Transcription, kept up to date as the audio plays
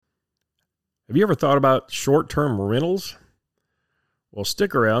Have you ever thought about short-term rentals? Well,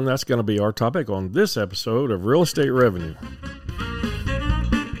 stick around. That's going to be our topic on this episode of Real Estate Revenue.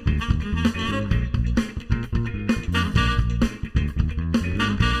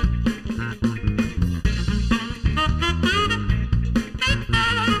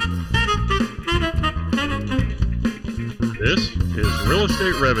 This is Real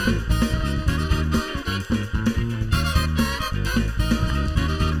Estate Revenue.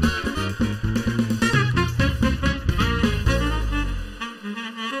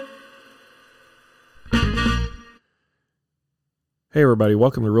 Hey everybody,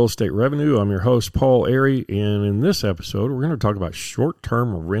 welcome to Real Estate Revenue. I'm your host, Paul Airy, and in this episode, we're going to talk about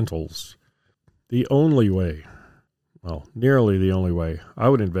short-term rentals. The only way, well, nearly the only way, I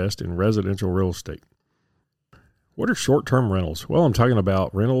would invest in residential real estate. What are short-term rentals? Well, I'm talking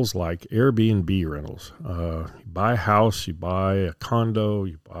about rentals like Airbnb rentals. You buy a house, you buy a condo,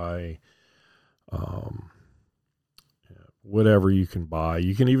 you buy whatever you can buy.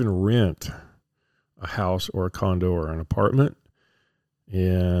 You can even rent a house or a condo or an apartment,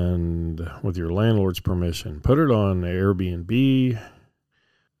 and with your landlord's permission, put it on Airbnb.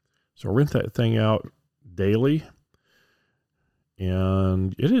 So rent that thing out daily.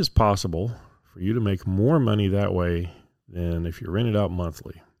 And it is possible for you to make more money that way than if you rent it out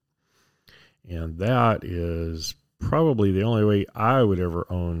monthly. And that is probably the only way I would ever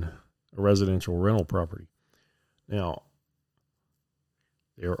own a residential rental property. Now,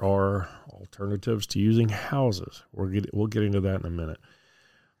 there are alternatives to using houses. We'll get into that in a minute.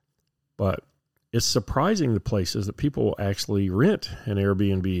 But it's surprising the places that people will actually rent an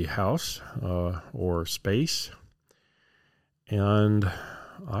Airbnb house or space. And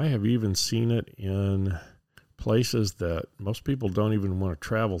I have even seen it in places that most people don't even want to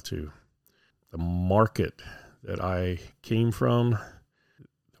travel to. The market that I came from, the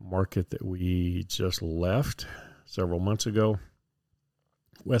market that we just left several months ago,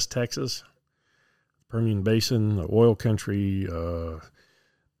 West Texas, Permian Basin, the oil country,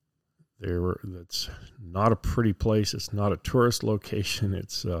 that's not a pretty place. It's not a tourist location.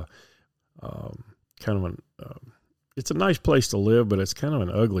 It's it's a nice place to live, but it's kind of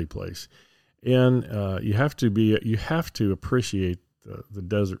an ugly place. And you have to appreciate the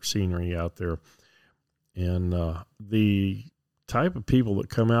desert scenery out there. And the type of people that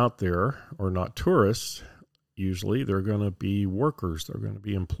come out there are not tourists. Usually, they're going to be workers. They're going to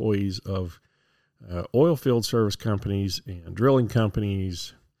be employees of oil field service companies and drilling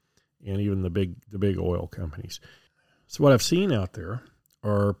companies, and even the big oil companies. So what I've seen out there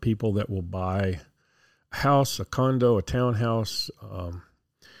are people that will buy a house, a condo, a townhouse,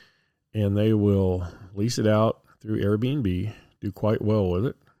 and they will lease it out through Airbnb, do quite well with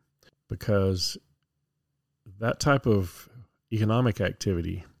it, because that type of economic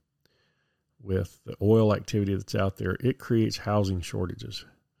activity with the oil activity that's out there, it creates housing shortages,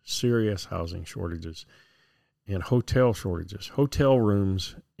 serious housing shortages, and hotel shortages. Hotel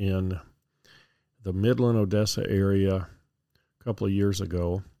rooms in the Midland, Odessa area a couple of years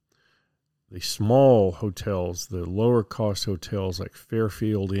ago, the small hotels, the lower cost hotels like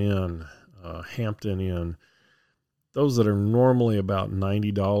Fairfield Inn, Hampton Inn, those that are normally about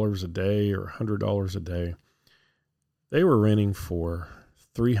 $90 a day or $100 a day, they were renting for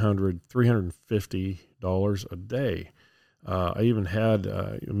 $300, $350 a day. I even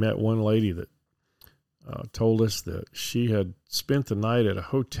met one lady that told us that she had spent the night at a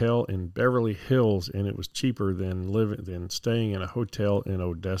hotel in Beverly Hills, and it was cheaper than staying in a hotel in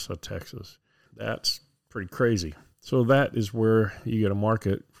Odessa, Texas. That's pretty crazy. So that is where you get a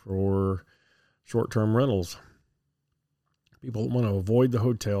market for short-term rentals. People want to avoid the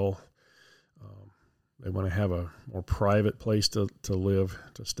hotel. They want to have a more private place to live,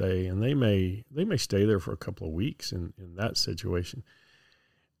 to stay, and they may stay there for a couple of weeks in that situation.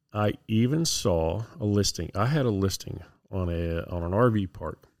 I even saw a listing. I had a listing on an RV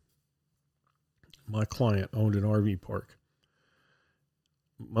park. My client owned an RV park.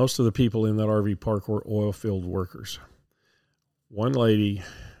 Most of the people in that RV park were oil field workers. One lady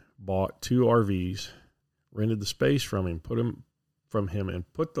bought 2 RVs, rented the space from him,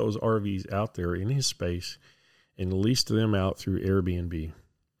 and put those RVs out there in his space and leased them out through Airbnb.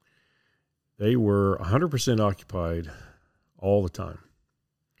 They were 100% occupied all the time.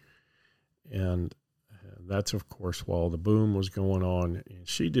 And that's, of course, while the boom was going on. And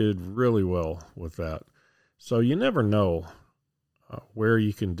she did really well with that. So you never know where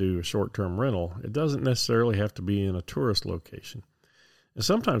you can do a short-term rental. It doesn't necessarily have to be in a tourist location. And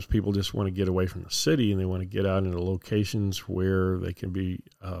sometimes people just want to get away from the city and they want to get out into locations where they can be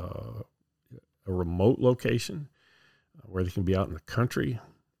a remote location, where they can be out in the country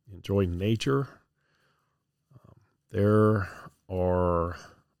enjoy nature. There are,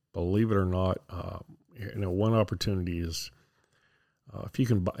 believe it or not, one opportunity is if you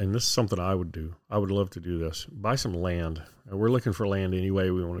can buy, and this is something I would do. I would love to do this. Buy some land. We're looking for land anyway.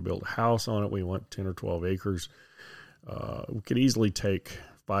 We want to build a house on it. We want 10 or 12 acres. We could easily take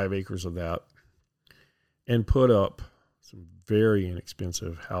 5 acres of that and put up some very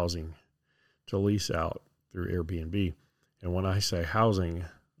inexpensive housing to lease out through Airbnb. And when I say housing,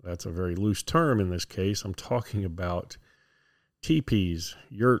 that's a very loose term in this case. I'm talking about teepees,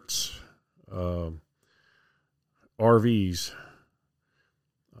 yurts, RVs.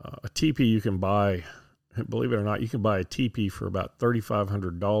 A teepee you can buy, believe it or not, you can buy a teepee for about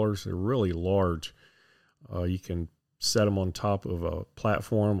 $3,500. They're really large. You can set them on top of a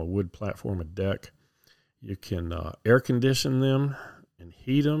platform, a wood platform, a deck. You can air condition them and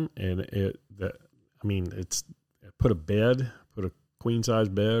heat them, and it's put a queen size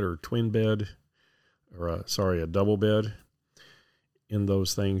bed or twin bed, or a double bed in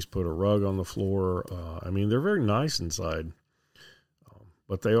those things. Put a rug on the floor. They're very nice inside.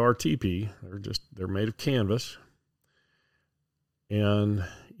 But they are teepee. They're made of canvas. And,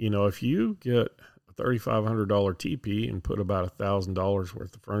 if you get a $3,500 teepee and put about $1,000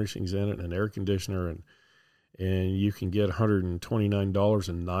 worth of furnishings in it and an air conditioner, and you can get $129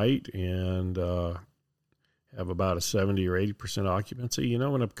 a night and have about a 70 or 80% occupancy, in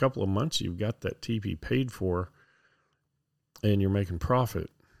a couple of months you've got that teepee paid for and you're making profit.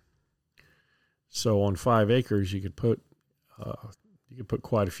 So on 5 acres, you could put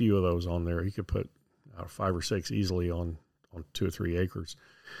quite a few of those on there. You could put 5 or 6 easily on 2 or 3 acres.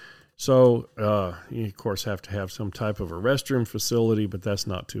 So you, of course, have to have some type of a restroom facility, but that's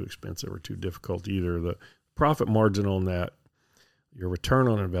not too expensive or too difficult either. The profit margin on that, your return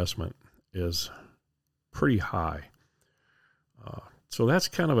on investment, is pretty high. So that's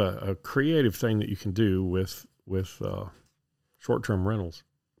kind of a creative thing that you can do with short-term rentals.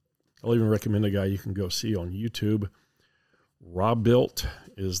 I'll even recommend a guy you can go see on YouTube. Robuilt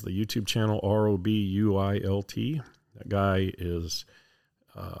is the YouTube channel, Robuilt. That guy is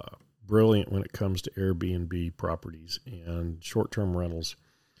brilliant when it comes to Airbnb properties and short-term rentals.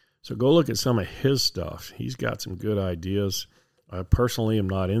 So go look at some of his stuff. He's got some good ideas. I personally am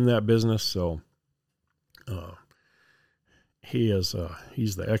not in that business, so he's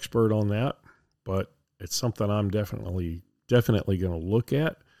the expert on that. But it's something I'm definitely going to look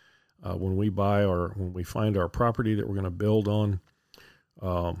at. When we find our property that we're going to build on,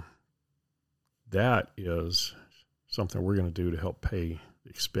 that is something we're going to do to help pay the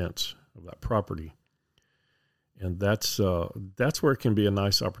expense of that property. And that's where it can be a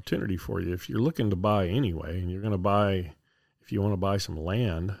nice opportunity for you. If you're looking to buy anyway, and if you want to buy some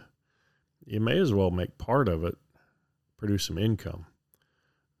land, you may as well make part of it produce some income.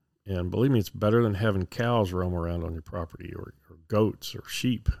 And believe me, it's better than having cows roam around on your property or goats or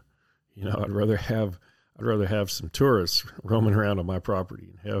sheep. I'd rather have some tourists roaming around on my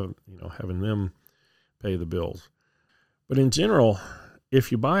property and having them pay the bills. But in general,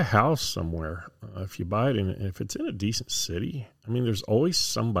 if you buy a house somewhere, if it's in a decent city, there's always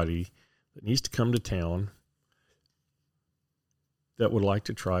somebody that needs to come to town that would like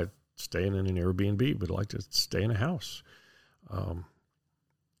to try staying in an Airbnb, would like to stay in a house.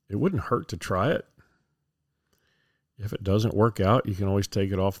 It wouldn't hurt to try it. If it doesn't work out, you can always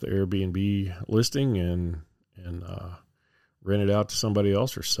take it off the Airbnb listing and rent it out to somebody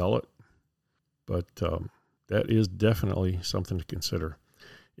else or sell it. But that is definitely something to consider.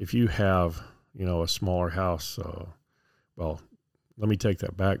 If you have, a smaller house, let me take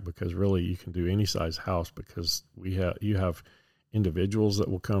that back, because really you can do any size house, because you have individuals that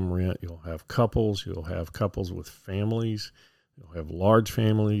will come rent. You'll have couples with families. You'll have large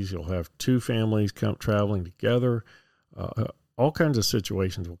families. You'll have 2 families come traveling together. All kinds of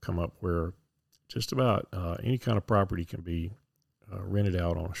situations will come up where just about any kind of property can be rented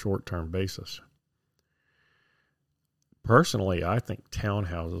out on a short-term basis. Personally, I think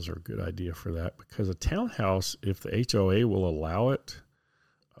townhouses are a good idea for that, because a townhouse, if the HOA will allow it,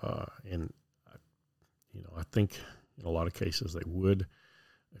 and I think in a lot of cases they would,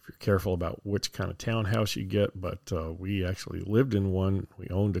 if you're careful about which kind of townhouse you get. But we actually lived in one. We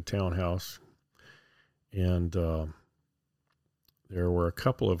owned a townhouse, and there were a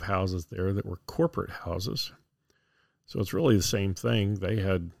couple of houses there that were corporate houses. So it's really the same thing. They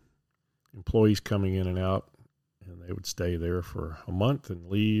had employees coming in and out, and they would stay there for a month and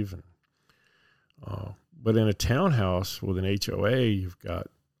leave. But in a townhouse with an HOA, you've got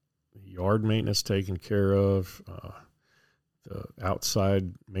yard maintenance taken care of, the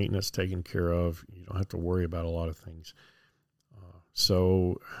outside maintenance taken care of. You don't have to worry about a lot of things.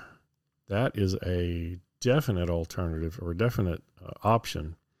 So that is a definite alternative or definite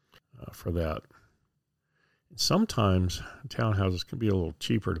option for that. Sometimes townhouses can be a little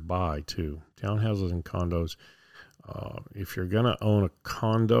cheaper to buy too. Townhouses and condos. If you're going to own a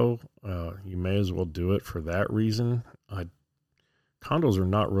condo, you may as well do it for that reason. Condos are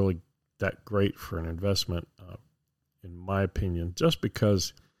not really that great for an investment, in my opinion, just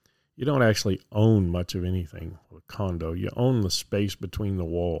because you don't actually own much of anything with a condo. You own the space between the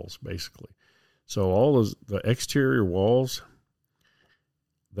walls, basically. So all the exterior walls,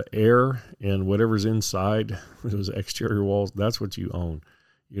 the air and whatever's inside those exterior walls, that's what you own.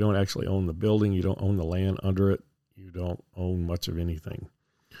 You don't actually own the building. You don't own the land under it. You don't own much of anything.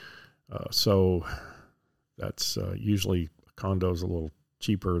 So that's usually a condo is a little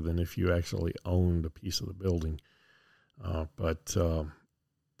cheaper than if you actually owned a piece of the building. But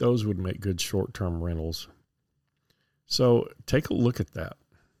those would make good short-term rentals. So take a look at that.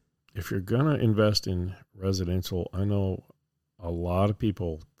 If you're going to invest in residential, I know a lot of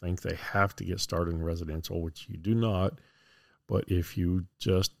people think they have to get started in residential, which you do not. But if you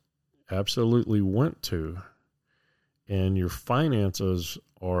just absolutely want to, and your finances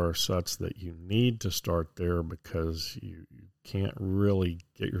are such that you need to start there because you can't really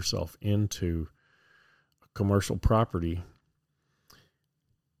get yourself into a commercial property,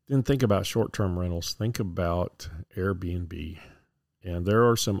 then think about short-term rentals. Think about Airbnb. And there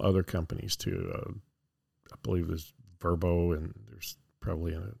are some other companies too. I believe there's Verbo, and there's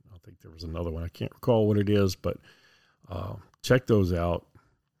probably, I think there was another one. I can't recall what it is, but check those out.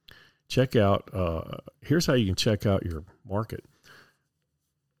 Check out, here's how you can check out your market.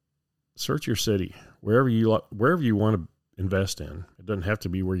 Search your city, wherever you want to invest in. It doesn't have to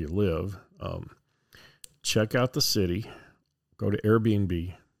be where you live. Check out the city, go to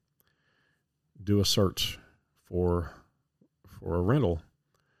Airbnb, do a search for a rental.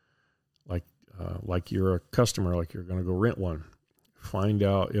 Like you're a customer, like you're going to go rent one. Find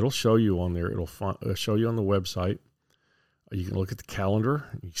out, it'll show you on there. It'll show you on the website. You can look at the calendar.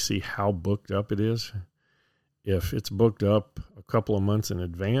 You can see how booked up it is. If it's booked up a couple of months in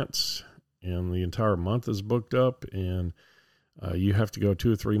advance and the entire month is booked up and you have to go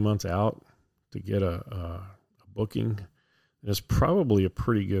 2 or 3 months out to get a booking, it's probably a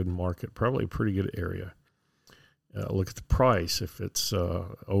pretty good market, probably a pretty good area. Look at the price. If it's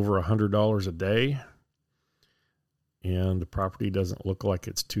over $100 a day and the property doesn't look like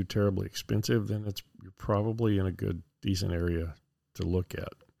it's too terribly expensive, then you're probably in a good, decent area to look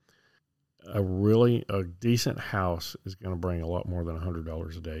at. A decent house is going to bring a lot more than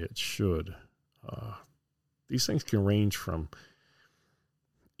 $100 a day. It should. These things can range from,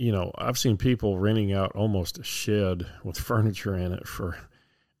 I've seen people renting out almost a shed with furniture in it for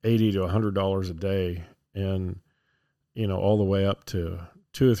 $80 to $100 a day, and all the way up to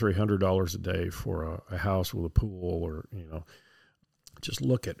 $200 or $300 a day for a house with a pool, or just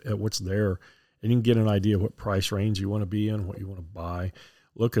look at what's there, and you can get an idea what price range you want to be in, what you want to buy.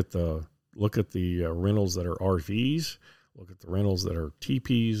 Look at the rentals that are RVs. Look at the rentals that are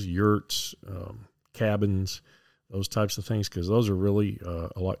teepees, yurts, cabins, those types of things, because those are really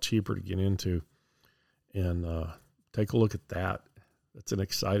a lot cheaper to get into. And take a look at that. That's an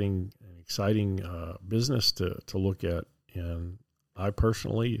exciting business to look at, and I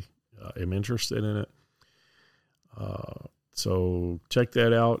personally am interested in it. So check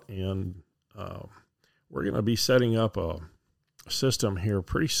that out, and we're going to be setting up a system here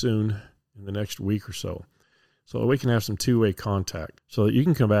pretty soon in the next week or so that we can have some two-way contact, so that you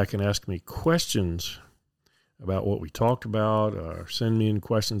can come back and ask me questions about what we talked about, or send me in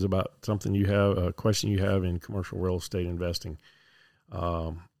questions about something you have, a question you have in commercial real estate investing.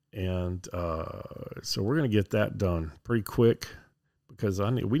 So we're going to get that done pretty quick, because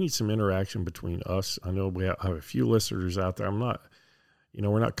we need some interaction between us. I know I have a few listeners out there. I'm not,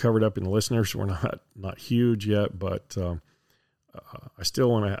 we're not covered up in listeners. We're not huge yet, but I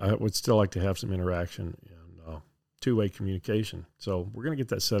would still like to have some interaction and two-way communication. So we're going to get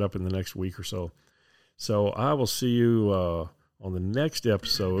that set up in the next week or so. So I will see you on the next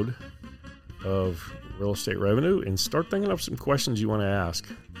episode of Real Estate Revenue, and start thinking up some questions you want to ask,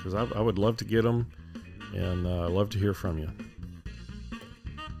 because I would love to get them, and love to hear from you.